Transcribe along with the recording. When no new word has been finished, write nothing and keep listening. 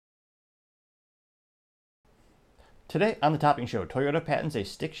Today on the Topping Show, Toyota patents a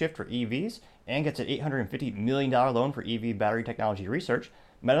stick shift for EVs and gets an $850 million loan for EV battery technology research.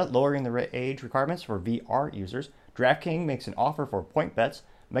 Meta lowering the age requirements for VR users. DraftKings makes an offer for point bets.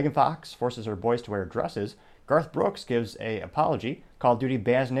 Megan Fox forces her boys to wear dresses. Garth Brooks gives an apology. Call of Duty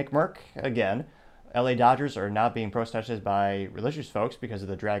bans NickMerc again. LA Dodgers are now being protested by religious folks because of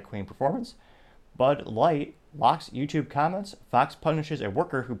the drag queen performance. Bud Light locks YouTube comments. Fox punishes a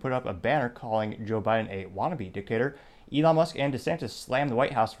worker who put up a banner calling Joe Biden a wannabe dictator. Elon Musk and DeSantis slammed the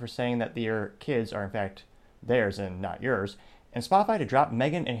White House for saying that their kids are in fact theirs and not yours. And Spotify to drop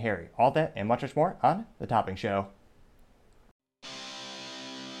Meghan and Harry. All that and much more on The Topping Show.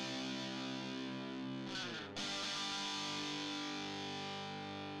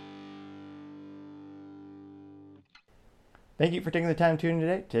 Thank you for taking the time to tune in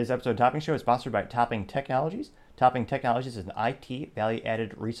today. Today's episode of Topping Show is sponsored by Topping Technologies. Topping Technologies is an IT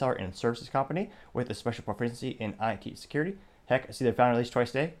value-added reseller and services company with a special proficiency in IT security. Heck, I see their founder at least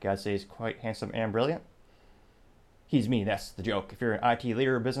twice a day. God say he's quite handsome and brilliant. He's me, that's the joke. If you're an IT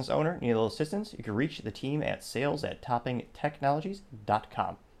leader or business owner, need a little assistance, you can reach the team at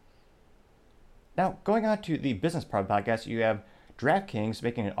sales@toppingtechnologies.com. Now, going on to the business part of the podcast, you have DraftKings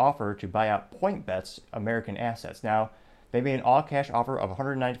making an offer to buy out PointBet's American assets. Now, they made an all-cash offer of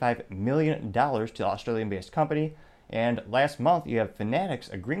 $195 million to the Australian-based company. And last month, you have Fanatics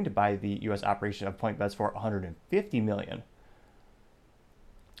agreeing to buy the U.S. operation of PointBets for $150 million.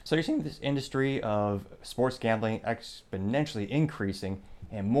 So you're seeing this industry of sports gambling exponentially increasing,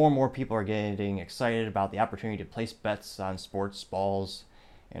 and more people are getting excited about the opportunity to place bets on sports balls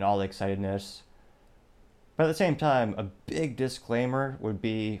and all the excitedness. But at the same time, a big disclaimer would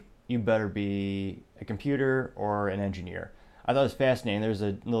be you better be a computer or an engineer. I thought it was fascinating. There was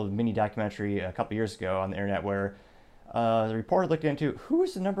a little mini documentary a couple years ago on the internet where the reporter looked into who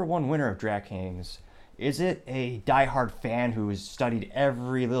is the number one winner of DraftKings. Is it a diehard fan who has studied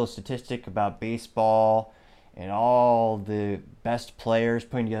every little statistic about baseball and all the best players,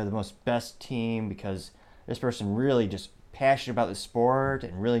 putting together the most best team because this person really just passionate about the sport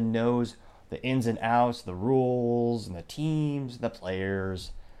and really knows the ins and outs, the rules and the teams and the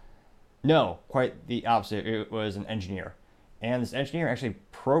players? No, quite the opposite. It was an engineer. And this engineer actually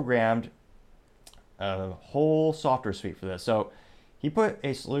programmed a whole software suite for this. So he put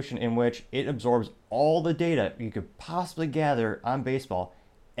a solution in which it absorbs all the data you could possibly gather on baseball,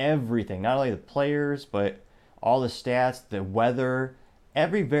 everything, not only the players, but all the stats, the weather,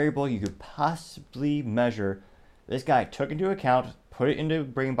 every variable you could possibly measure. This guy took into account, put it into a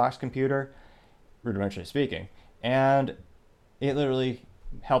brain box computer, rudimentarily speaking, and it literally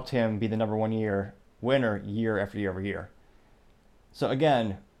helped him be the number one winner year after year over year. So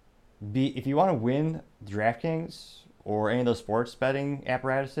again, if you want to win DraftKings or any of those sports betting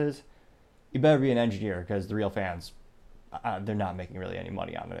apparatuses, you better be an engineer because the real fans, they're not making really any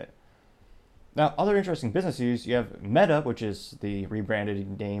money on it. Now, other interesting business news, you have Meta, which is the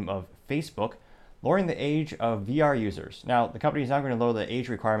rebranded name of Facebook, lowering the age of VR users. Now, the company is now going to lower the age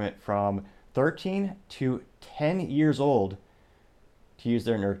requirement from 13 to 10 years old to use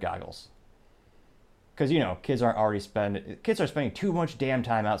their nerd goggles. Because, kids are spending too much damn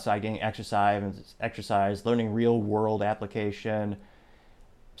time outside getting exercise, learning real world application,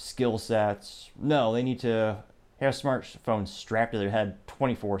 skill sets. No, they need to have smartphones strapped to their head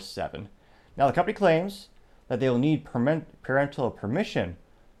 24/7. Now, the company claims that they will need parental permission.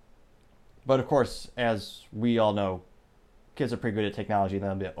 But of course, as we all know, kids are pretty good at technology,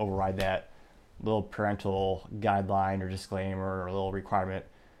 and they'll override that little parental guideline or disclaimer or little requirement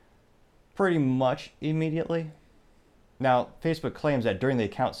pretty much immediately. Now, Facebook claims that during the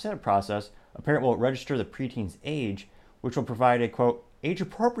account setup process, a parent will register the preteen's age, which will provide a, quote,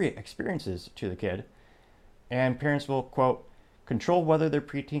 age-appropriate experiences to the kid. And parents will, quote, control whether their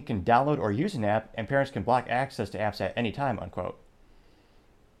preteen can download or use an app, and parents can block access to apps at any time, unquote.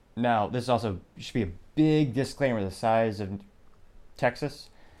 Now, this also should be a big disclaimer the size of Texas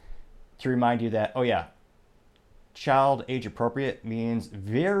to remind you that, oh yeah, child age appropriate means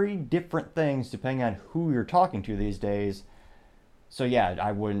very different things depending on who you're talking to these days. So yeah,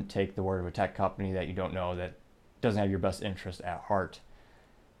 I wouldn't take the word of a tech company that you don't know that doesn't have your best interest at heart.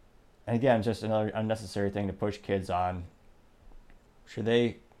 And again, just another unnecessary thing to push kids on. Should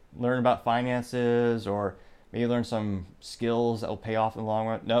they learn about finances or maybe learn some skills that will pay off in the long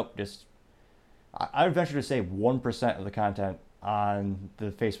run? Nope, I would venture to say 1% of the content on the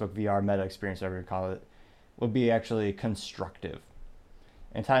Facebook VR Meta experience, whatever you call it, would be actually constructive.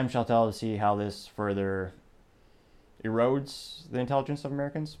 And time shall tell to see how this further erodes the intelligence of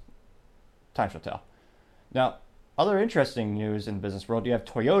Americans. Time shall tell. Now, other interesting news in the business world, you have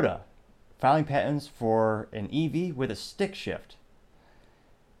Toyota filing patents for an EV with a stick shift.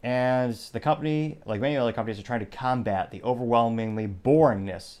 And the company, like many other companies, are trying to combat the overwhelmingly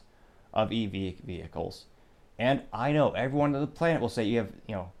boringness of EV vehicles. And I know everyone on the planet will say you have,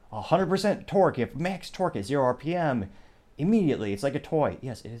 100% torque, you have max torque at 0 RPM immediately. It's like a toy.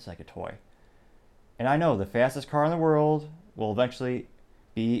 Yes, it is like a toy. And I know the fastest car in the world will eventually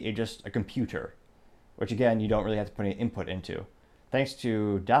be just a computer, which again, you don't really have to put any input into. Thanks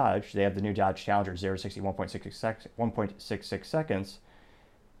to Dodge, they have the new Dodge Challenger 0 to 60 1.66 seconds.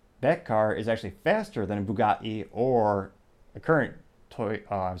 That car is actually faster than a Bugatti or a current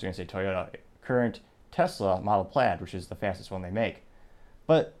current Tesla Model Plaid, which is the fastest one they make.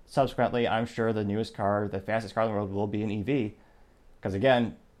 But subsequently, I'm sure the newest car, the fastest car in the world, will be an EV, because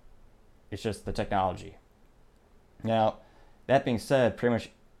again, it's just the technology. Now, that being said, pretty much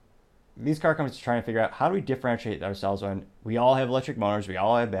these car companies are trying to figure out how do we differentiate ourselves when we all have electric motors, we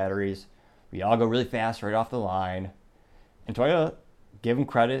all have batteries, we all go really fast right off the line. And Toyota, give them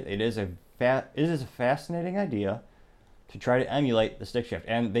credit, it is a fascinating idea to try to emulate the stick shift.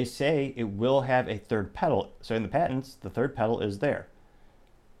 And they say it will have a third pedal. So in the patents, the third pedal is there.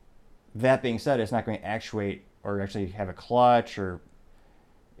 That being said, it's not going to actuate or actually have a clutch, or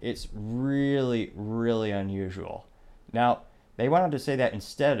it's really, really unusual. Now, they went on to say that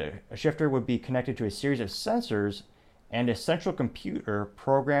instead, a shifter would be connected to a series of sensors and a central computer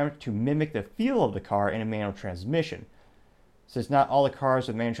programmed to mimic the feel of the car in a manual transmission. Since not all the cars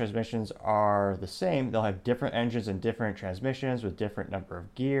with manual transmissions are the same, they'll have different engines and different transmissions with different number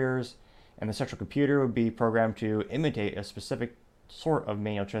of gears, and the central computer would be programmed to imitate a specific sort of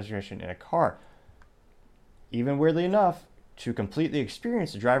manual transmission in a car. Even weirdly enough, to complete the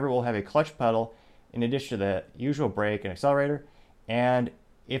experience, the driver will have a clutch pedal in addition to the usual brake and accelerator, and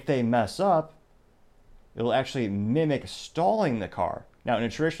if they mess up, it will actually mimic stalling the car. Now, in a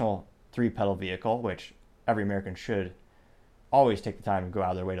traditional 3-pedal vehicle, which every American should always take the time to go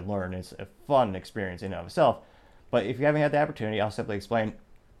out of their way to learn, it's a fun experience in and of itself, but if you haven't had the opportunity, I'll simply explain.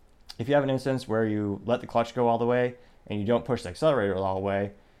 If you have an instance where you let the clutch go all the way and you don't push the accelerator all the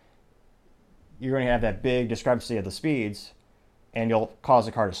way, you're going to have that big discrepancy of the speeds, and you'll cause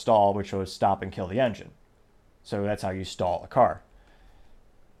the car to stall, which will stop and kill the engine. So that's how you stall a car.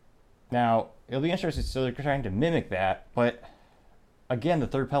 Now, it'll be interesting, so they're trying to mimic that, but again, the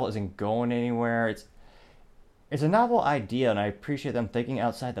third pedal isn't going anywhere. It's a novel idea, and I appreciate them thinking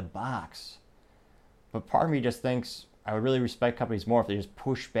outside the box. But part of me just thinks I would really respect companies more if they just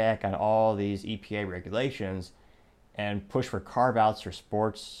push back on all these EPA regulations and push for carve-outs for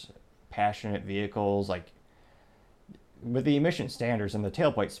sports, passionate vehicles. Like, with the emission standards and the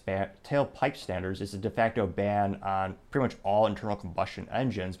tailpipe standards, it's a de facto ban on pretty much all internal combustion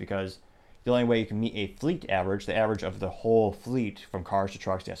engines, because the only way you can meet a fleet average, the average of the whole fleet from cars to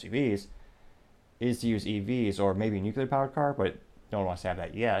trucks to SUVs, is to use EVs or maybe a nuclear-powered car, but no one wants to have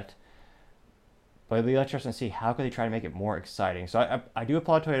that yet. But it'll be interesting to see how could they try to make it more exciting. So I do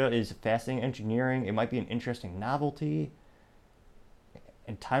applaud Toyota. It is fascinating engineering. It might be an interesting novelty.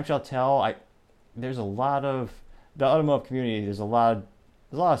 And time shall tell. There's a lot of the automotive community. There's a lot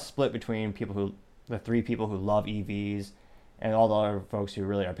of split between the 3 people who love EVs and all the other folks who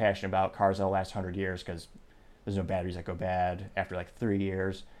really are passionate about cars that'll last 100 years because there's no batteries that go bad after like 3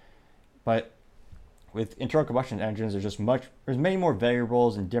 years. But with internal combustion engines, there's many more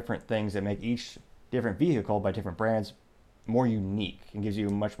variables and different things that make each different vehicle by different brands more unique and gives you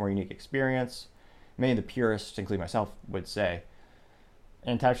a much more unique experience. Many of the purists, including myself, would say.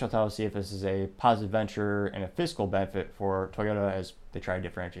 And time shall tell to see if this is a positive venture and a fiscal benefit for Toyota as they try to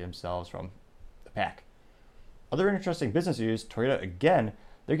differentiate themselves from the pack. Other interesting business news, Toyota, again,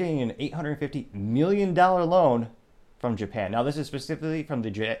 they're getting an $850 million loan from Japan. Now, this is specifically from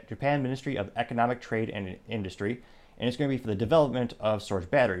the Japan Ministry of Economic Trade and Industry, and it's going to be for the development of storage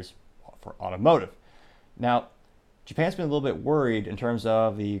batteries for automotive. Now, Japan's been a little bit worried in terms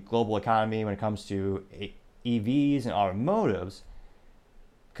of the global economy when it comes to EVs and automotives,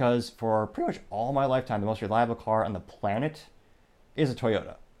 because for pretty much all my lifetime, the most reliable car on the planet is a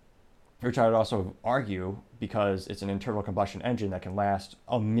Toyota, which I would also argue because it's an internal combustion engine that can last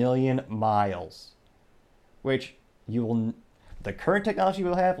 1,000,000 miles, which the current technology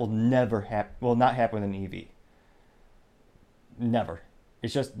we'll have will not happen with an EV. Never.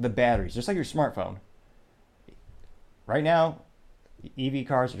 It's just the batteries, just like your smartphone. Right now, EV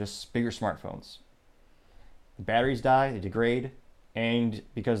cars are just bigger smartphones. The batteries die, they degrade, and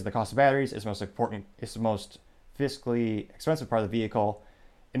because of the cost of batteries, it's the most fiscally expensive part of the vehicle.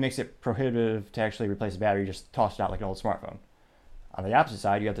 It makes it prohibitive to actually replace the battery, just toss it out like an old smartphone. On the opposite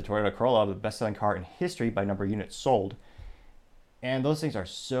side, you have the Toyota Corolla, the best-selling car in history by number of units sold. And those things are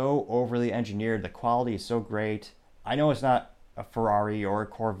so overly engineered. The quality is so great. I know it's not a Ferrari or a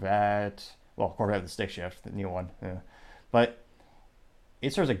Corvette. Well, Corvette with the stick shift, the new one. Yeah. But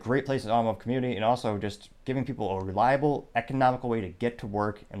it serves a great place in the automotive community, and also just giving people a reliable, economical way to get to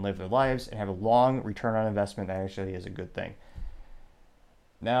work and live their lives and have a long return on investment that actually is a good thing.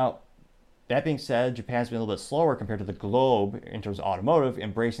 Now, that being said, Japan's been a little bit slower compared to the globe in terms of automotive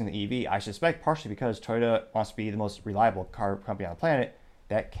embracing the EV. I suspect partially because Toyota wants to be the most reliable car company on the planet.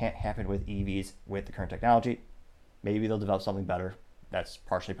 That can't happen with EVs with the current technology. Maybe they'll develop something better. That's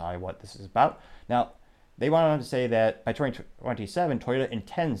partially probably what this is about. Now, they went on to say that by 2027, Toyota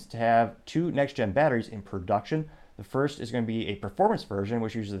intends to have 2 next-gen batteries in production. The first is going to be a performance version,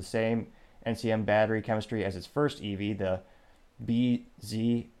 which uses the same NCM battery chemistry as its first EV, the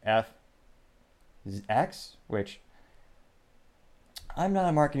BZFX, which I'm not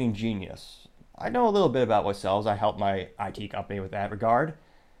a marketing genius. I know a little bit about what sells. I help my IT company with that regard.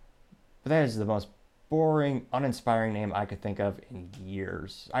 But that is the most boring, uninspiring name I could think of in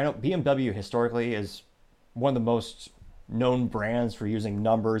years. I know BMW historically is one of the most known brands for using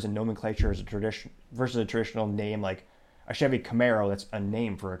numbers and nomenclature as a tradition versus a traditional name like a Chevy Camaro that's a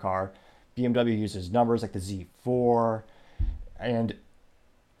name for a car. BMW uses numbers like the Z4, and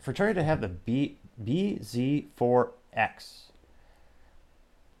for Toyota to have the BZ4X,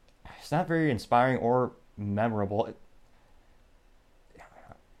 it's not very inspiring or memorable.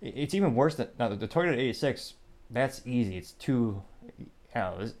 It's even worse than now, the Toyota 86. That's easy. It's too,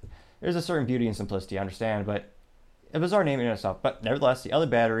 there's a certain beauty and simplicity, I understand, but a bizarre name in itself. But nevertheless, the other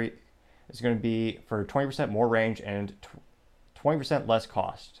battery is going to be for 20% more range and 20% less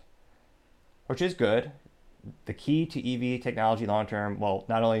cost, which is good. The key to EV technology long term, well,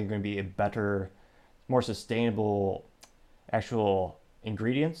 not only going to be a better, more sustainable actual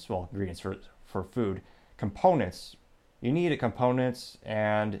ingredients for food, components. You need components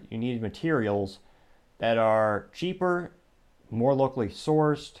and you need materials that are cheaper, more locally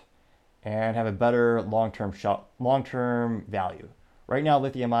sourced, and have a better long-term value. Right now,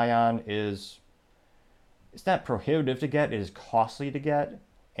 lithium ion it's not prohibitive to get, it is costly to get,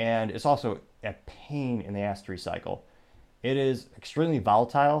 and it's also a pain in the ass to recycle. It is extremely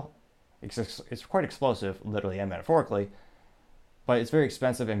volatile. It's quite explosive, literally and metaphorically, but it's very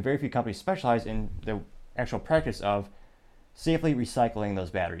expensive, and very few companies specialize in the actual practice of safely recycling those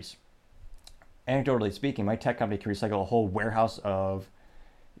batteries. Anecdotally speaking, my tech company can recycle a whole warehouse of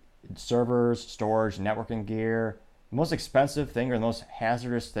servers, storage, networking gear. The most expensive thing or the most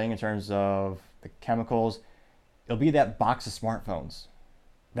hazardous thing in terms of the chemicals, it'll be that box of smartphones.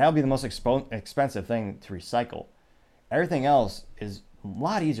 That'll be the most expensive thing to recycle. Everything else is a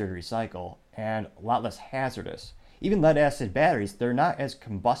lot easier to recycle and a lot less hazardous. Even lead acid batteries, they're not as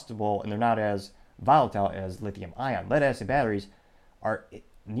combustible and they're not as volatile as lithium ion. Lead acid batteries are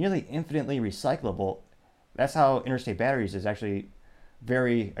nearly infinitely recyclable. That's how Interstate Batteries is actually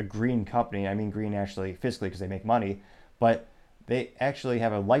a green company. I mean green actually physically because they make money, but they actually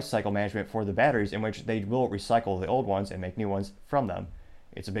have a life cycle management for the batteries in which they will recycle the old ones and make new ones from them.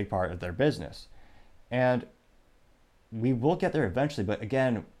 It's a big part of their business. And we will get there eventually, but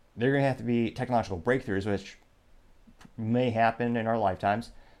again, they're going to have to be technological breakthroughs, which may happen in our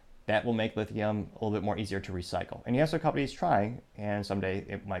lifetimes, that will make lithium a little bit more easier to recycle. And you have some companies trying, and someday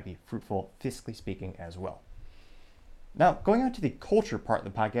it might be fruitful, fiscally speaking, as well. Now, going on to the culture part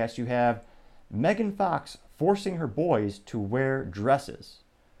of the podcast, you have Megan Fox forcing her boys to wear dresses.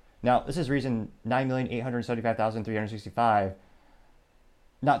 Now, this is reason 9,875,365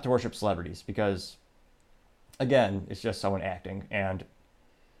 not to worship celebrities, because, again, it's just someone acting, and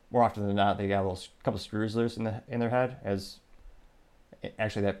more often than not, they got a couple screws loose in their head. As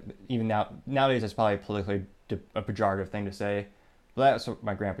actually, that even nowadays, that's probably politically a pejorative thing to say, but that's what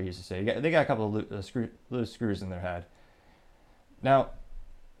my grandpa used to say. They got a couple of loose screws in their head. Now,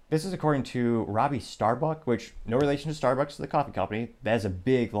 this is according to Robbie Starbuck, which no relation to Starbucks, the coffee company. That is a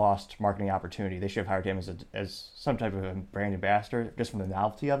big lost marketing opportunity. They should have hired him as some type of a brand ambassador just from the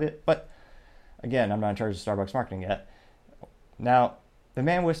novelty of it. But again, I'm not in charge of Starbucks marketing yet. Now, the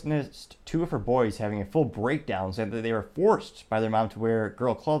man witnessed 2 of her boys having a full breakdown, saying that they were forced by their mom to wear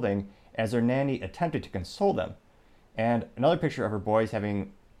girl clothing as their nanny attempted to console them. And another picture of her boys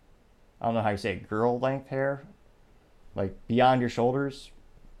having, I don't know how you say it, girl length hair, like beyond your shoulders,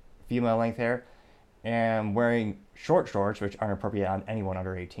 female length hair, and wearing short shorts, which aren't appropriate on anyone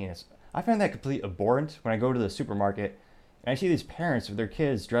under 18. I find that complete abhorrent when I go to the supermarket and I see these parents with their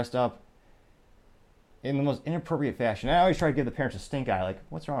kids dressed up in the most inappropriate fashion. And I always try to give the parents a stink eye, like,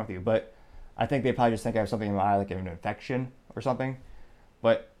 what's wrong with you? But I think they probably just think I have something in my eye, like an infection or something.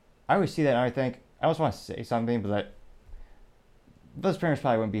 But I always see that and I think, I always want to say something, but those parents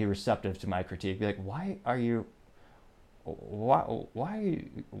probably wouldn't be receptive to my critique. Be like, why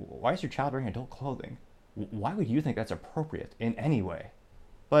is your child wearing adult clothing? Why would you think that's appropriate in any way?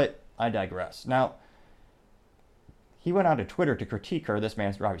 But I digress. Now, he went on to Twitter to critique her, this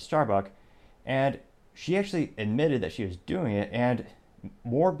man's Robbie Starbuck, and she actually admitted that she was doing it, and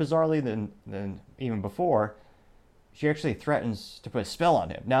more bizarrely than even before, she actually threatens to put a spell on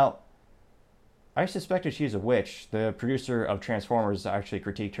him. Now, I suspected she's a witch. The producer of Transformers actually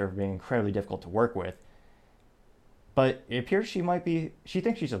critiqued her for being incredibly difficult to work with. But it appears she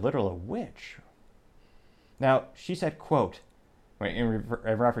thinks she's a literal witch. Now, she said, quote, in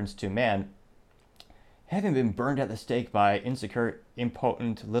reference to man, having been burned at the stake by insecure,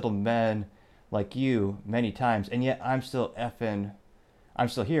 impotent little men like you many times, and yet I'm still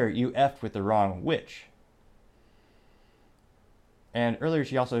here, you effed with the wrong witch. And earlier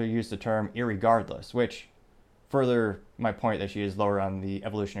she also used the term irregardless, which further my point that she is lower on the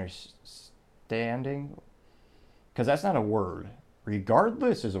evolutionary standing. Because that's not a word.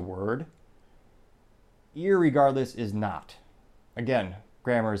 Regardless is a word. Irregardless is not. Again,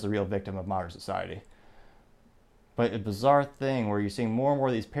 grammar is the real victim of modern society. But a bizarre thing where you're seeing more and more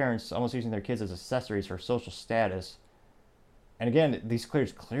of these parents almost using their kids as accessories for social status. And again, these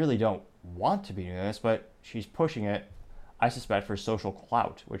kids clearly don't want to be doing this, but she's pushing it, I suspect, for social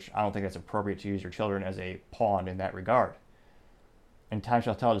clout, which I don't think that's appropriate to use your children as a pawn in that regard. And time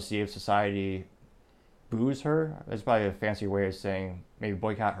shall tell to see if society boos her. That's probably a fancy way of saying maybe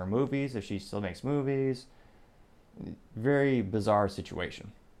boycott her movies if she still makes movies. Very bizarre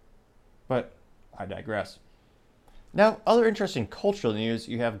situation. But I digress. Now, other interesting cultural news,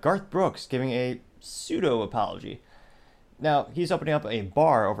 you have Garth Brooks giving a pseudo-apology. Now, he's opening up a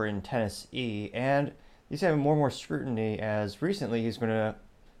bar over in Tennessee, and he's having more and more scrutiny as recently he's going to,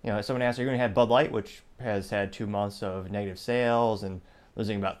 someone asked, are you going to have Bud Light, which has had 2 months of negative sales and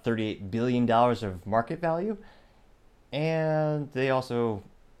losing about $38 billion of market value. And they also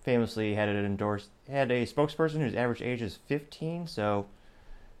famously had a spokesperson whose average age is 15, so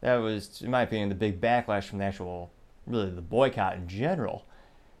that was, in my opinion, the big backlash from the boycott in general.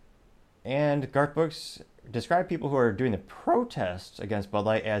 And Garth Brooks described people who are doing the protests against Bud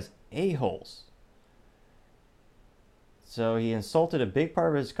Light as a-holes. So he insulted a big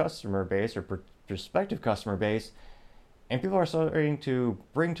part of his customer base, or prospective customer base, and people are starting to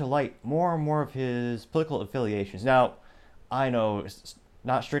bring to light more and more of his political affiliations. Now, I know, it's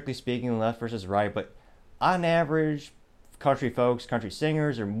not strictly speaking left versus right, but on average, country folks, country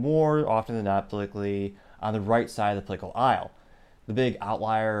singers are more often than not politically on the right side of the political aisle. The big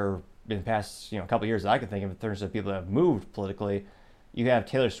outlier in the past couple of years that I can think of in terms of people that have moved politically, you have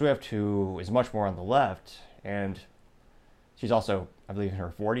Taylor Swift, who is much more on the left, and she's also, I believe, in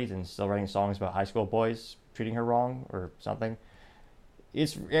her 40s and still writing songs about high school boys treating her wrong or something.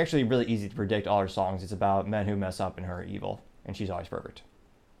 It's actually really easy to predict all her songs. It's about men who mess up and who are evil, and she's always perfect.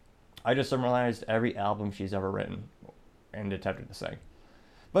 I just summarized every album she's ever written and attempted to sing.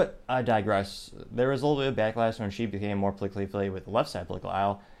 But I digress. There was a little bit of backlash when she became more politically affiliated with the left side political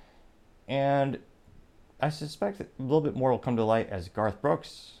aisle, and I suspect that a little bit more will come to light as Garth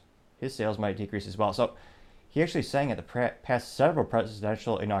Brooks, his sales might decrease as well. So he actually sang at the past several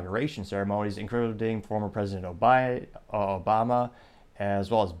presidential inauguration ceremonies, including former President Obama as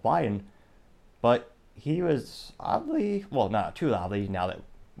well as Biden. But he was oddly, well, not too oddly, now that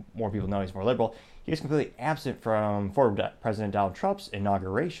more people know he's more liberal, he was completely absent from former President Donald Trump's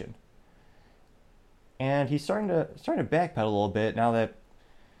inauguration. And he's starting to backpedal a little bit now that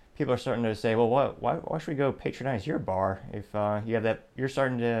people are starting to say, well, why should we go patronize your bar if you have that?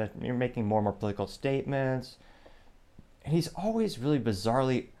 You're making more and more political statements. And he's always really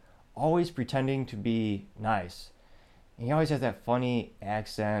bizarrely, always pretending to be nice. And he always has that funny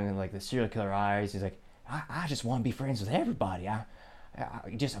accent and like the serial killer eyes. He's like, I just want to be friends with everybody. I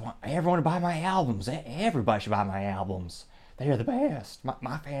just want everyone to buy my albums. Everybody should buy my albums. They're the best.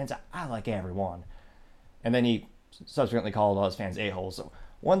 My fans, I like everyone. And then he subsequently called all his fans a-holes. So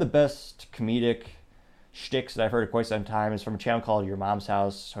one of the best comedic shticks that I've heard in quite some time is from a channel called Your Mom's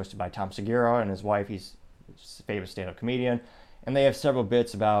House, hosted by Tom Segura and his wife. He's a famous stand-up comedian. And they have several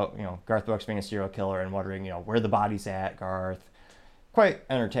bits about, Garth Brooks being a serial killer and wondering, where the body's at, Garth. Quite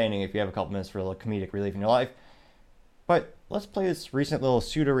entertaining if you have a couple minutes for a little comedic relief in your life. But let's play this recent little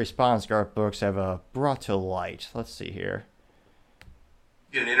pseudo-response Garth Brooks have brought to light. Let's see here.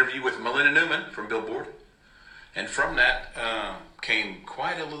 Did an interview with Melinda Newman from Billboard. And from that came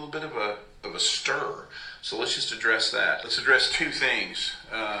quite a little bit of a stir. So let's just address that. Let's address two things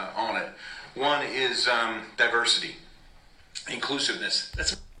on it. One is diversity, inclusiveness.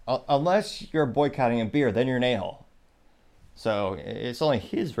 Unless you're boycotting a beer, then you're an a-hole. So it's only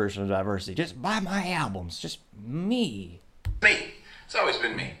his version of diversity. Just buy my albums. Just me. Me. It's always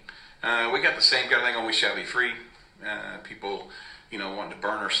been me. We got the same kind of thing on We Shall Be Free. People, wanting to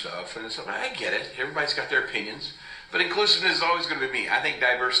burn our stuff. And so I get it. Everybody's got their opinions. But inclusiveness is always going to be me. I think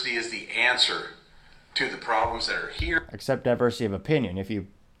diversity is the answer to the problems that are here. Accept diversity of opinion. If you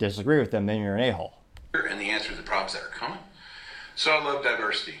disagree with them, then you're an a-hole. And the answer to the problems that are coming. So I love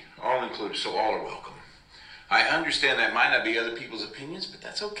diversity. All included, so all are welcome. I understand that might not be other people's opinions, but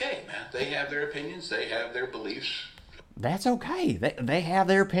that's okay, man. They have their opinions. They have their beliefs. That's okay. They have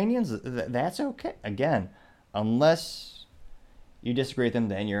their opinions. That's okay. Again, unless you disagree with them,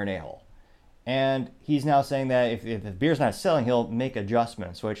 then you're an a-hole. And he's now saying that if the beer's not selling, he'll make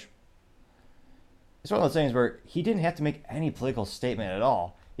adjustments, which is one of those things where he didn't have to make any political statement at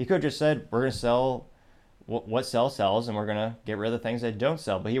all. He could have just said, we're going to sell what sells, and we're going to get rid of the things that don't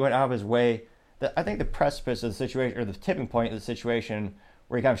sell. But he went out of his way. I think the precipice of the situation, or the tipping point of the situation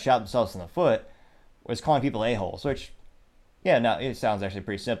where he kind of shot himself in the foot, was calling people a-holes, which, yeah, no, it sounds actually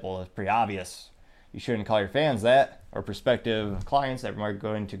pretty simple. It's pretty obvious. You shouldn't call your fans that, or prospective clients that are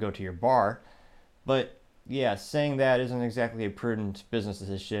going to go to your bar. But, yeah, saying that isn't exactly a prudent business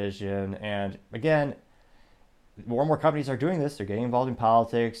decision. And, again, more and more companies are doing this. They're getting involved in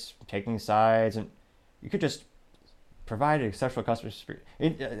politics, taking sides, and you could just provide an exceptional customer experience.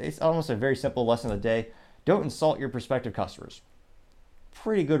 It's almost a very simple lesson of the day. Don't insult your prospective customers.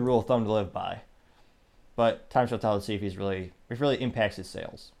 Pretty good rule of thumb to live by. But time shall tell to see if it really impacts his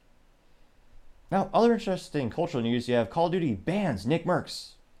sales. Now, other interesting cultural news, you have Call of Duty bans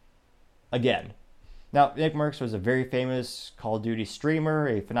NickMerc again. Now, NickMerc was a very famous Call of Duty streamer,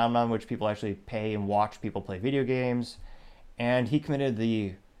 a phenomenon in which people actually pay and watch people play video games, and he committed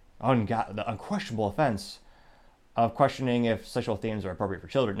the unquestionable offense of questioning if sexual themes are appropriate for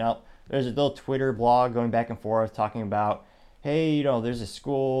children. Now, there's a little Twitter blog going back and forth talking about, hey, there's a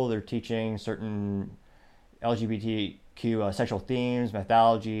school, they're teaching certain LGBTQ sexual themes,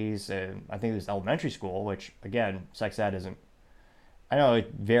 methodologies, and I think this elementary school, which, again, sex ed isn't, I know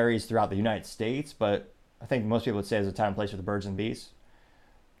it varies throughout the United States, but I think most people would say there's a time and place for the birds and bees.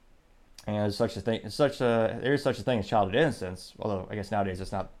 And there is such a thing as childhood innocence, although I guess nowadays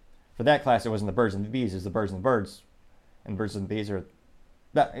it's not. For that class, it wasn't the birds and the bees, it's the birds and the birds. And the birds and the bees are...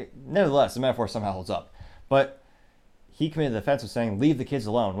 Nevertheless, the metaphor somehow holds up. But he committed the offense of saying, leave the kids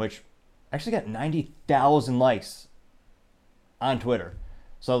alone, which actually got 90,000 likes on Twitter.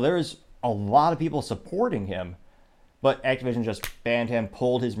 So there's a lot of people supporting him, but Activision just banned him,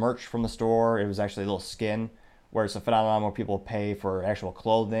 pulled his merch from the store. It was actually a little skin, where it's a phenomenon where people pay for actual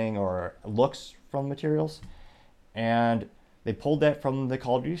clothing or looks from materials. And they pulled that from the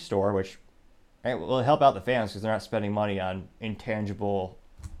Call of Duty store, which will help out the fans because they're not spending money on intangible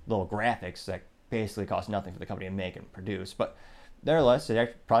little graphics that basically cost nothing for the company to make and produce. But nevertheless,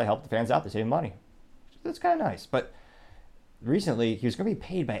 it probably helped the fans out to save money. That's kind of nice. But recently, he was going to be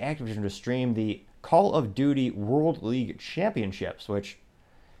paid by Activision to stream the Call of Duty World League Championships, which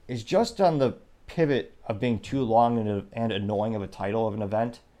is just on the pivot of being too long and annoying of a title of an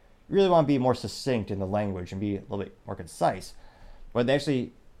event. You really want to be more succinct in the language and be a little bit more concise. But they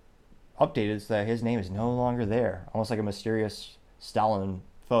actually updated so that his name is no longer there. Almost like a mysterious Stalin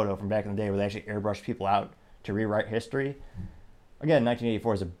photo from back in the day where they actually airbrushed people out to rewrite history. Again,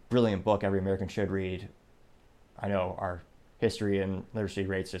 1984 is a brilliant book every American should read. I know our history and literacy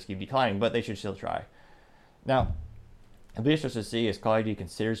rates just keep declining, but they should still try. Now, it'll be interesting to see as Call of Duty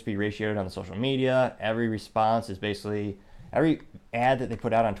considers to be ratioed on the social media. Every response is basically... Every ad that they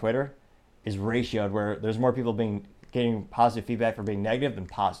put out on Twitter is ratioed where there's more people getting positive feedback for being negative than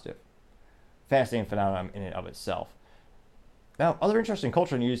positive. Fascinating phenomenon in and of itself. Now, other interesting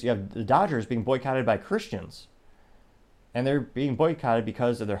cultural news, you have the Dodgers being boycotted by Christians. And they're being boycotted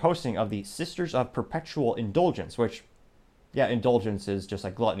because of their hosting of the Sisters of Perpetual Indulgence, which, yeah, indulgence is just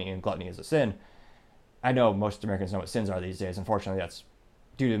like gluttony, and gluttony is a sin. I know most Americans know what sins are these days. Unfortunately, that's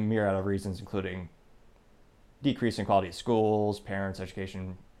due to a myriad of reasons, including decrease in quality of schools, parents,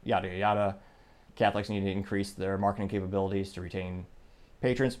 education, yada, yada, yada. Catholics need to increase their marketing capabilities to retain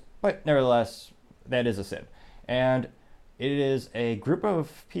patrons. But nevertheless, that is a sin. And it is a group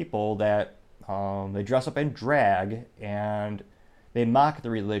of people that they dress up in drag and they mock the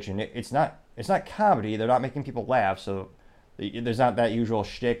religion. It's not comedy. They're not making people laugh. So there's not that usual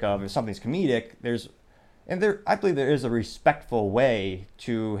shtick of if something's comedic. I believe there is a respectful way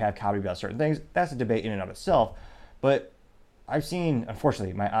to have comedy about certain things. That's a debate in and of itself. But I've seen,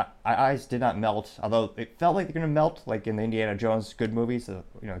 unfortunately, my eyes did not melt, although it felt like they're going to melt, like in the Indiana Jones good movies,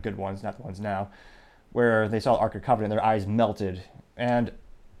 good ones, not the ones now, where they saw the Ark of the Covenant and their eyes melted. And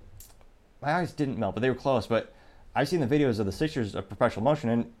my eyes didn't melt, but they were close. But I've seen the videos of the Sisters of Perpetual Motion,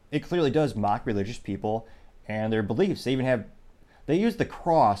 and it clearly does mock religious people and their beliefs. They use the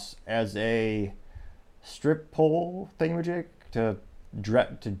cross as a strip pole thingamajig to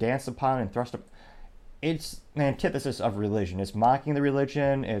dance upon and thrust up. It's an antithesis of religion. It's mocking the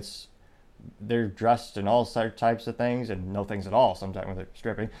religion. They're dressed in all types of things and no things at all sometimes when they're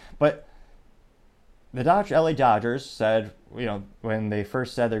stripping. But the LA Dodgers said, when they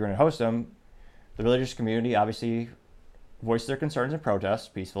first said they're going to host them, the religious community obviously voiced their concerns and protests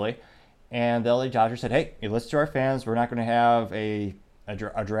peacefully. And the LA Dodgers said, hey, listen to our fans. We're not going to have a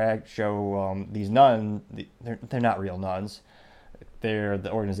drag show. These nuns, they're not real nuns. They're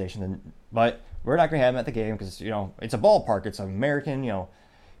the organization. But we're not going to have them at the game because, it's a ballpark. It's American,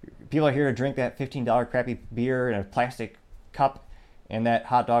 people are here to drink that $15 crappy beer in a plastic cup and that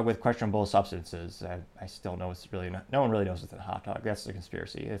hot dog with questionable substances. I still know it's really not. No one really knows what's in a hot dog. That's the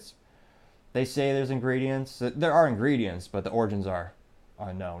conspiracy. They say there's ingredients. There are ingredients, but the origins are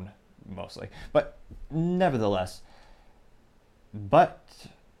unknown mostly. But nevertheless, the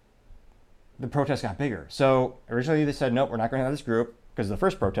protest got bigger. So originally they said, nope, we're not going to have this group because of the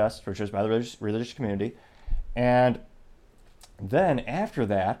first protest, which was by the religious community. And then after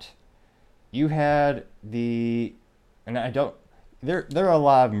that, you had there are a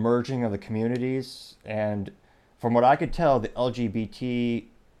lot of merging of the communities, and from what I could tell, the LGBT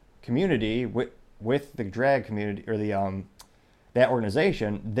community with the drag community or that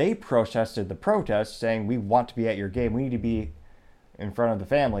organization, they protested the protest, saying we want to be at your game. We need to be in front of the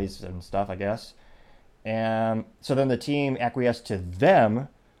families and stuff, I guess. And so then the team acquiesced to them.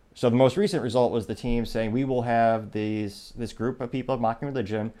 So the most recent result was the team saying we will have this group of people mocking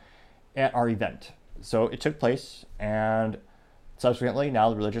religion at our event. So it took place, and subsequently now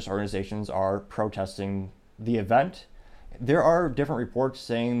the religious organizations are protesting the event. There are different reports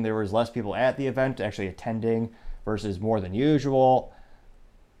saying there was less people at the event actually attending versus more than usual.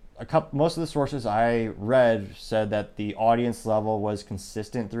 Most of the sources I read said that the audience level was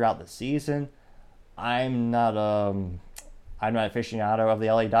consistent throughout the season. I'm not an aficionado of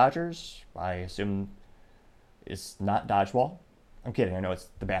the LA Dodgers. I assume it's not dodgeball. I'm kidding. I know it's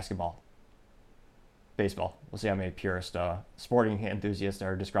the basketball. Baseball. We'll see how many purist sporting enthusiasts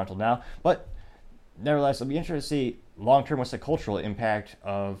are disgruntled now. But nevertheless, it'll be interesting to see long-term what's the cultural impact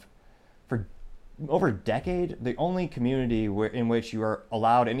of, for over a decade, the only community in which you are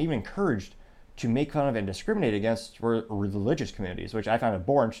allowed and even encouraged to make fun of and discriminate against were religious communities, which I found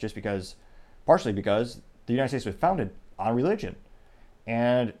abhorrent partially because the United States was founded on religion.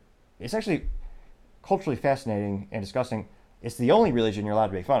 And it's actually culturally fascinating and disgusting. It's the only religion you're allowed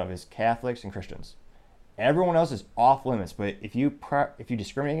to make fun of is Catholics and Christians. Everyone else is off limits, but if you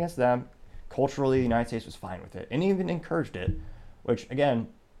discriminate against them, culturally the United States was fine with it and even encouraged it, which again,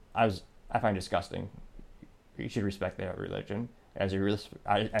 I find disgusting. You should respect their religion as you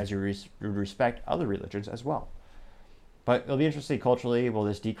respect other religions as well. But it'll be interesting culturally. Will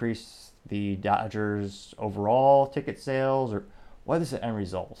this decrease the Dodgers' overall ticket sales, or what is the end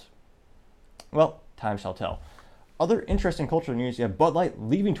result? Well, time shall tell. Other interesting cultural news: you have Bud Light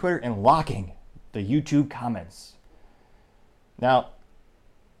leaving Twitter and locking the YouTube comments. Now,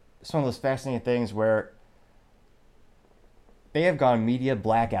 it's one of those fascinating things where they have gone media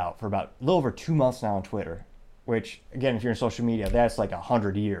blackout for about a little over 2 months now on Twitter, which, again, if you're in social media, that's like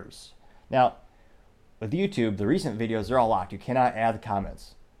 100 years. Now, with YouTube, the recent videos, they're all locked. You cannot add the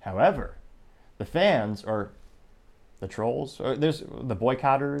comments. However, the fans, or the trolls, or there's the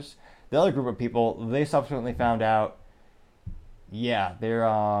boycotters, the other group of people, they subsequently found out, yeah, they're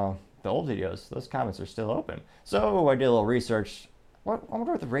the old videos, those comments are still open. So I did a little research. I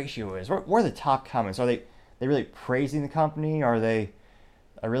wonder what the ratio is. What are the top comments? Are they really praising the company? Are they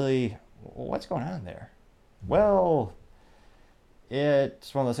really, what's going on there? Well,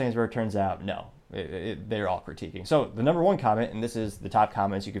 it's one of those things where it turns out, no, they're all critiquing. So the number one comment, and this is the top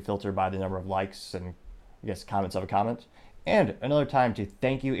comments, you can filter by the number of likes and, I guess, comments of a comment. And another time to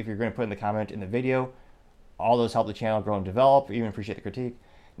thank you if you're going to put in the comment in the video. All those help the channel grow and develop. Even appreciate the critique.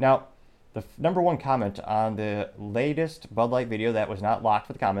 Now, the number one comment on the latest Bud Light video that was not locked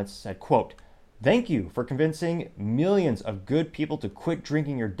for the comments said, quote, "Thank you for convincing millions of good people to quit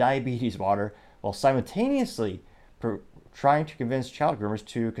drinking your diabetes water while simultaneously trying to convince child groomers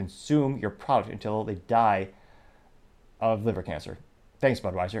to consume your product until they die of liver cancer. Thanks,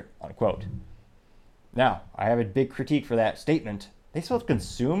 Budweiser," unquote. Now, I have a big critique for that statement. They spelled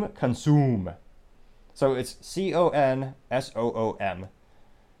consume. So it's CONSOOM.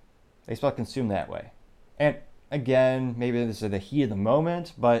 They spell consume that way. And again, maybe this is the heat of the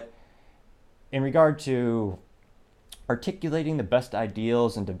moment, but in regard to articulating the best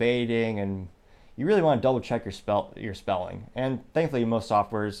ideals and debating and you really want to double check your spelling. And thankfully, most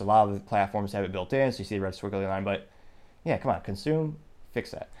softwares, a lot of the platforms have it built in, so you see the red squiggly line. But yeah, come on, consume,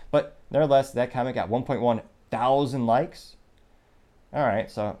 fix that. But nevertheless, that comment got 1.1 thousand likes. All right,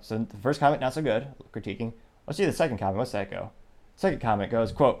 so the first comment, not so good, critiquing. Let's see the second comment. What's that go? Second comment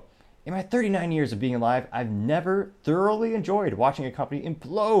goes, quote, in my 39 years of being alive, I've never thoroughly enjoyed watching a company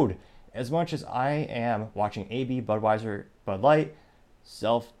implode as much as I am watching AB, Budweiser, Bud Light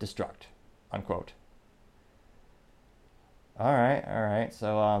self-destruct, unquote. All right.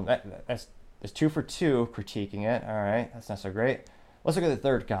 So that's 2 for 2 critiquing it. All right, that's not so great. Let's look at the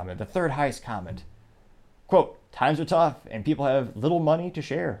third comment, the third highest comment. Quote, times are tough and people have little money to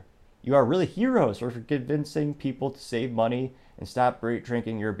share. You are really heroes for convincing people to save money and stop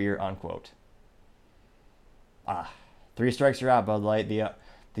drinking your beer, unquote. 3 strikes are out, Bud Light. The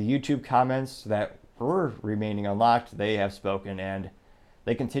YouTube comments that were remaining unlocked, they have spoken, and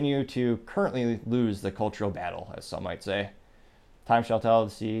they continue to currently lose the cultural battle, as some might say. Time shall tell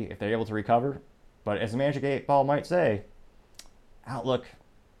to see if they're able to recover. But as the Magic 8 Ball might say, outlook,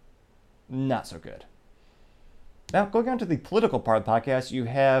 not so good. Now, going on to the political part of the podcast, you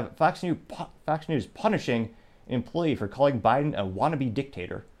have Fox News punishing an employee for calling Biden a wannabe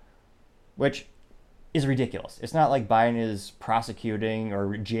dictator, which is ridiculous. It's not like Biden is prosecuting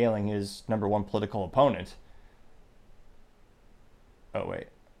or jailing his number one political opponent. Oh, wait.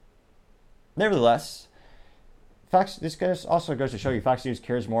 Nevertheless, this also goes to show you Fox News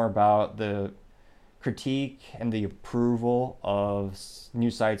cares more about the critique and the approval of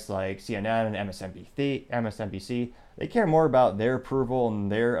news sites like CNN and MSNBC. They care more about their approval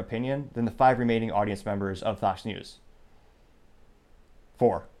and their opinion than the 5 remaining audience members of Fox News.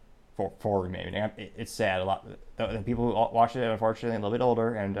 4 remaining. It's sad. A lot. The people who watch it, unfortunately, are a little bit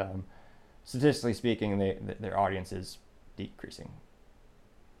older, and statistically speaking, their audience is decreasing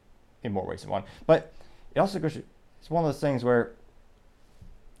in more ways than one. But it also goes. It's one of those things where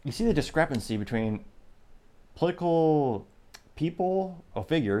you see the discrepancy between political people or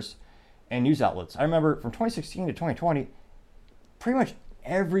figures and news outlets. I remember from 2016 to 2020, pretty much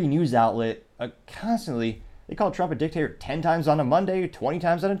every news outlet constantly, they called Trump a dictator 10 times on a Monday, 20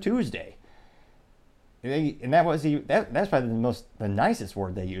 times on a Tuesday. And that's probably the nicest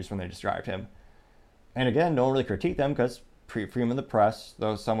word they used when they described him. And again, don't really critique them because freedom of the press,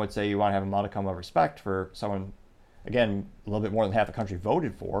 though some would say you want to have a modicum of respect for someone, again, a little bit more than half the country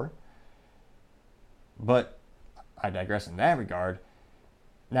voted for. But I digress in that regard.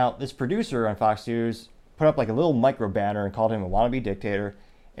 Now, this producer on Fox News put up like a little micro banner and called him a wannabe dictator,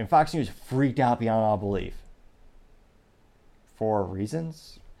 and Fox News freaked out beyond all belief. For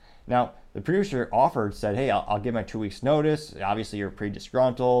reasons? Now, the producer said, hey, I'll give my 2 weeks notice. Obviously, you're pretty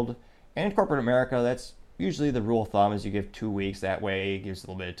disgruntled. And in corporate America, that's usually the rule of thumb is you give 2 weeks. That way, it gives a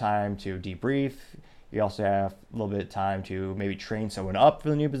little bit of time to debrief. You also have a little bit of time to maybe train someone up for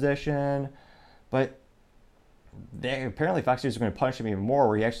the new position. But apparently Fox News is going to punish him even more,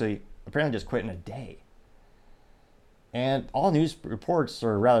 where he actually apparently just quit in a day. And all news reports,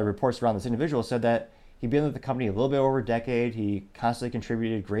 or rather reports around this individual, said that he'd been with the company a little bit over a decade. He constantly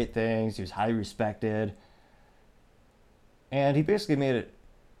contributed great things. He was highly respected. And he basically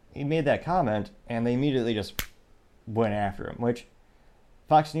made that comment, and they immediately just went after him, which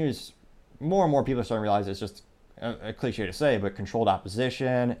Fox News, more and more people are starting to realize it's just a cliche to say, but controlled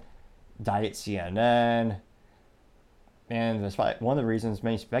opposition, diet CNN, and that's one of the reasons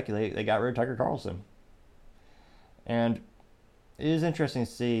many speculate they got rid of Tucker Carlson. And it is interesting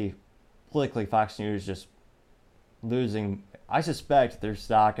to see politically Fox News just losing. I suspect their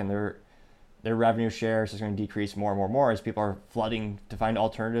stock and their revenue shares is going to decrease more and more as people are flooding to find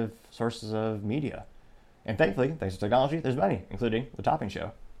alternative sources of media. And thankfully, thanks to technology, there's many, including The Topping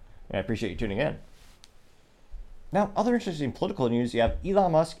Show. And I appreciate you tuning in. Now, other interesting political news, you have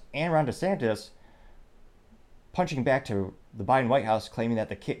Elon Musk and Ron DeSantis punching back to the Biden White House, claiming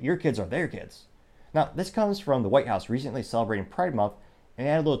that your kids are their kids. Now, this comes from the White House recently celebrating Pride Month, and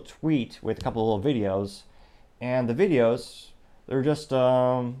they had a little tweet with a couple of little videos. And the videos, they're just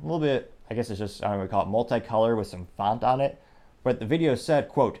a little bit, I guess it's just, I don't know what we call it, multicolor with some font on it. But the video said,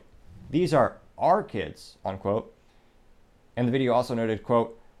 quote, "These are our kids," unquote. And the video also noted,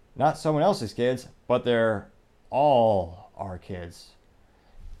 quote, "Not someone else's kids, but they're all our kids."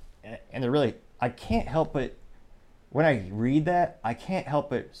 And they're really, I can't help but, when I read that, I can't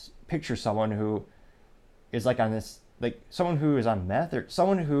help but picture someone who is like on this, like someone who is on meth, or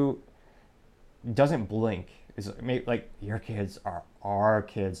someone who doesn't blink. Is like, your kids are our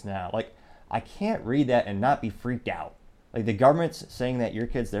kids now. Like, I can't read that and not be freaked out. Like, the government's saying that your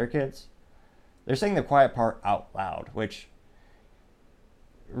kids, their kids. They're saying the quiet part out loud, which,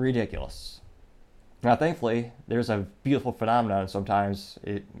 ridiculous. Now, thankfully, there's a beautiful phenomenon. Sometimes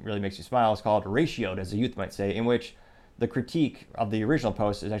it really makes you smile. It's called ratioed, as the youth might say, in which the critique of the original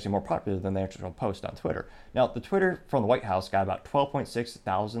post is actually more popular than the actual post on Twitter. Now, the Twitter from the White House got about 12.6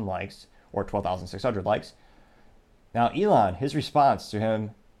 thousand likes, or 12,600 likes. Now, Elon, his response to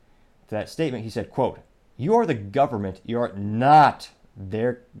him, to that statement, he said, quote, "You are the government. You are not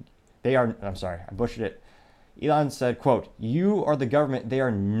their, they are," I'm sorry, I butchered it. Elon said, quote, "You are the government. They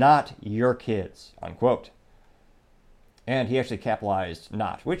are not your kids," unquote. And he actually capitalized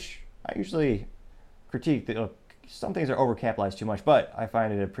 "not," which I usually critique. Some things are overcapitalized too much, but I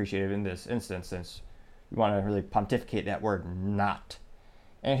find it appreciative in this instance since we want to really pontificate that word "not."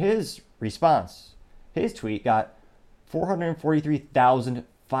 And his response, his tweet got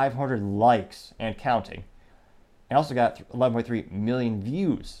 443,500 likes and counting, and also got 11.3 million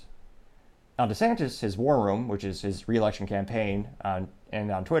views. Now, DeSantis, his war room, which is his re-election campaign,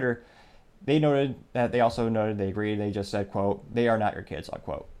 and on Twitter, they agreed, they just said, quote, "They are not your kids,"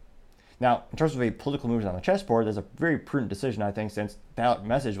 unquote. Now, in terms of a political movement on the chessboard, there's a very prudent decision, I think, since that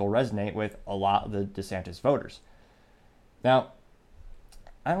message will resonate with a lot of the DeSantis voters. Now,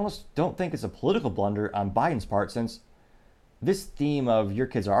 I almost don't think it's a political blunder on Biden's part, since this theme of "your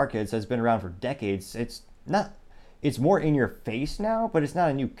kids are our kids" has been around for decades. It's more in your face now, but it's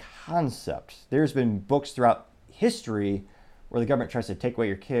not a new concept. There's been books throughout history where the government tries to take away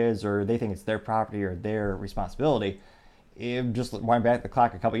your kids, or they think it's their property or their responsibility. Just wind back the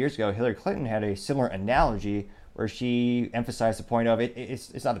clock a couple years ago, Hillary Clinton had a similar analogy where she emphasized the point of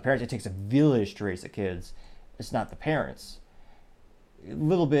it's not the parents, it takes a village to raise the kids. It's not the parents. A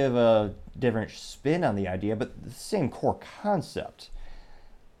little bit of a different spin on the idea, but the same core concept.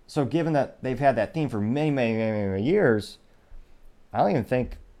 So given that they've had that theme for many years, I don't even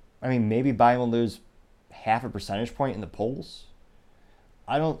think, maybe Biden will lose half a percentage point in the polls.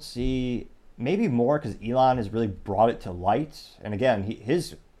 I don't see, maybe more, because Elon has really brought it to light. And again,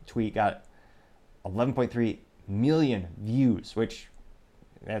 his tweet got 11.3 million views, which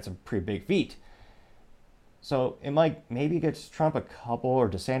that's a pretty big feat. So it might maybe gets Trump a couple, or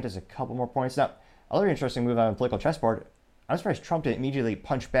DeSantis a couple more points. Now, another interesting move on the political chessboard, I'm surprised Trump didn't immediately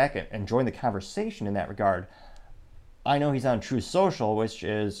punch back and join the conversation in that regard. I know he's on Truth Social, which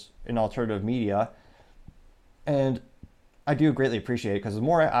is an alternative media, and I do greatly appreciate it, because the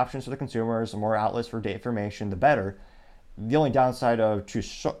more options for the consumers, the more outlets for data information, the better. The only downside of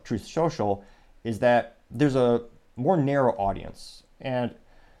Truth Social is that there's a more narrow audience, and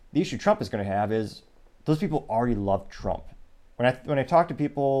the issue Trump is going to have is those people already love Trump. When I talk to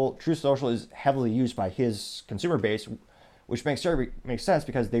people, Truth Social is heavily used by his consumer base, which makes sense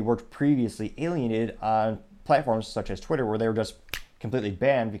because they were previously alienated on platforms such as Twitter, where they were just completely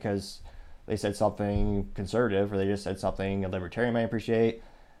banned because they said something conservative, or they just said something a libertarian might appreciate.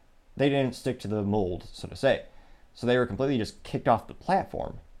 They didn't stick to the mold, so to say. So they were completely just kicked off the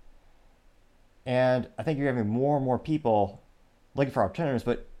platform. And I think you're having more and more people looking for alternatives,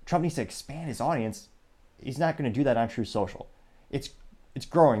 but Trump needs to expand his audience. He's not going to do that on Truth Social. It's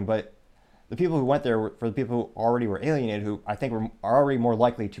growing, but the people who went there were for the people who already were alienated, who I think are already more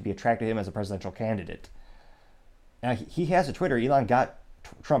likely to be attracted to him as a presidential candidate. Now, he has a Twitter. Elon got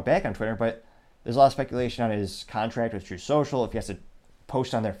Trump back on Twitter, but there's a lot of speculation on his contract with Truth Social, if he has to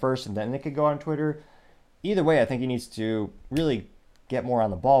post on there first and then it could go on Twitter. Either way, I think he needs to really get more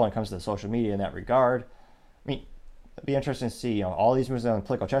on the ball when it comes to the social media in that regard. It'd be interesting to see, all these moves on the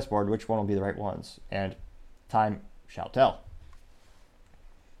political chessboard, which one will be the right ones, and time shall tell.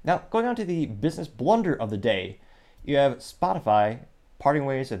 Now, going on to the business blunder of the day, you have Spotify parting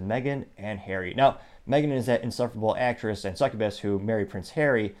ways with Meghan and Harry. Now, Meghan is that insufferable actress and succubus who married Prince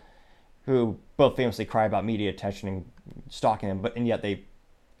Harry, who both famously cry about media attention and stalking him, and yet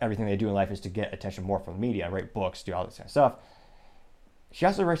everything they do in life is to get attention more from the media, write books, do all this kind of stuff. She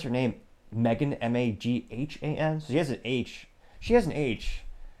also writes her name Meghan, Maghan, so she has an H. She has an H.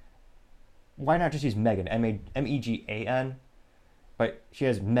 Why not just use Meghan, Megan? But she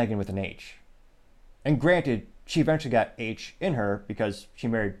has Meghan with an H. And granted, she eventually got H in her because she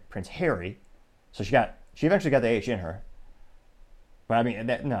married Prince Harry, so she eventually got the H in her. But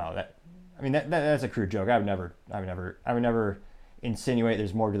that's a crude joke. I would never insinuate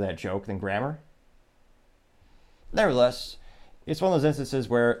there's more to that joke than grammar. Nevertheless, it's one of those instances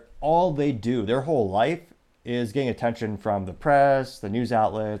where all they do, their whole life, is getting attention from the press, the news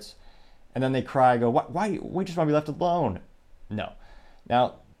outlets, and then they cry, go, why we just want to be left alone? No.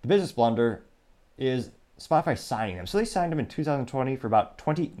 Now, the business blunder is Spotify signing them. So they signed them in 2020 for about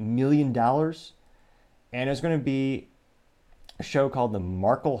 $20 million, and it was going to be a show called the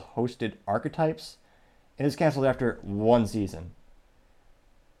Markle-hosted Archetypes, and it was canceled after one season.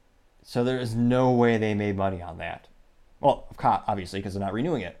 So there is no way they made money on that. Well, obviously, because they're not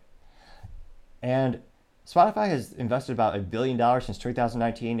renewing it. And Spotify has invested about $1 billion since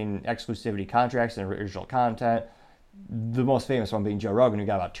 2019 in exclusivity contracts and original content. The most famous one being Joe Rogan, who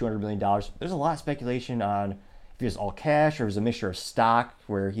got about $200 million. There's a lot of speculation on if it was all cash or it was a mixture of stock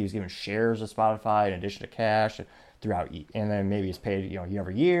where he was given shares of Spotify in addition to cash throughout, and then maybe he's paid year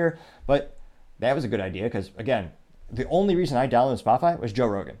over year. But that was a good idea because, again, the only reason I downloaded Spotify was Joe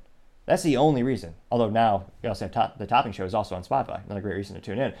Rogan. That's the only reason. Although now we also have the Topping Show is also on Spotify. Another great reason to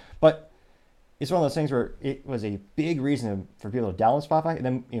tune in. But it's one of those things where it was a big reason for people to download Spotify. And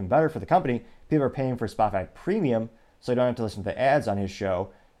then even better for the company, people are paying for Spotify Premium so you don't have to listen to the ads on his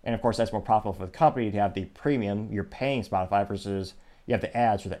show. And of course, that's more profitable for the company to have the premium. You're paying Spotify versus you have the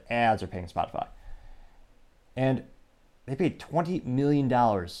ads, or the ads are paying Spotify. And they paid $20 million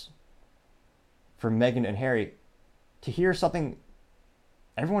for Meghan and Harry to hear something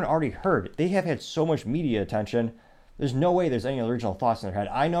everyone already heard. They have had so much media attention. There's no way there's any original thoughts in their head.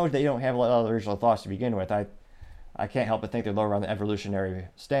 I know they don't have a lot of original thoughts to begin with. I can't help but think they're lower on the evolutionary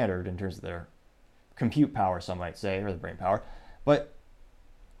standard in terms of their compute power, some might say, or the brain power. But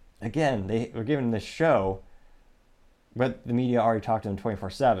again, they were given this show, but the media already talked to them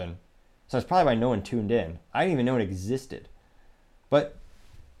 24/7. So that's probably why no one tuned in. I didn't even know it existed. But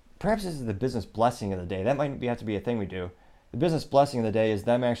perhaps this is the business blessing of the day. That might have to be a thing we do. The business blessing of the day is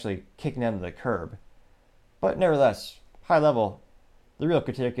them actually kicking them to the curb. But nevertheless, high level, the real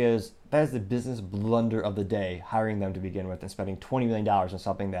critique is that is the business blunder of the day, hiring them to begin with and spending $20 million on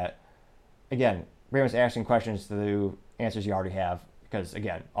something that, again, pretty much asking questions to the answers you already have because,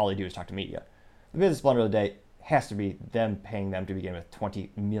 again, all they do is talk to media. The business blunder of the day has to be them paying them to begin with $20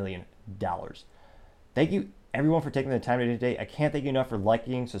 million. Thank you, everyone, for taking the time today. I can't thank you enough for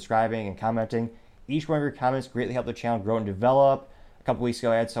liking, subscribing, and commenting. Each one of your comments greatly help the channel grow and develop. A couple weeks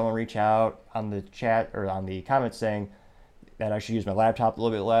ago, I had someone reach out on the chat or on the comments saying that I should use my laptop a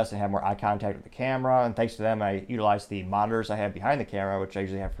little bit less and have more eye contact with the camera. And thanks to them, I utilized the monitors I have behind the camera, which I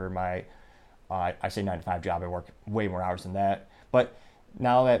usually have for my, I say 9 to 5 job. I work way more hours than that. But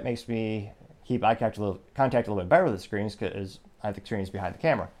now that makes me keep eye contact a little bit better with the screens because I have the screens behind the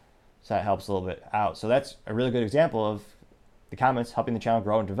camera. So that helps a little bit out. So that's a really good example of the comments helping the channel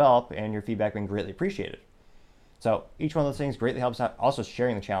grow and develop, and your feedback being greatly appreciated. So each one of those things greatly helps out. Also,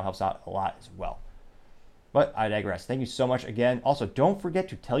 sharing the channel helps out a lot as well. But I digress. Thank you so much again. Also, don't forget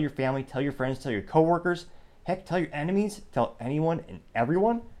to tell your family, tell your friends, tell your coworkers, heck, tell your enemies, tell anyone and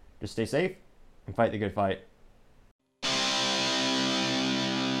everyone. Just stay safe and fight the good fight.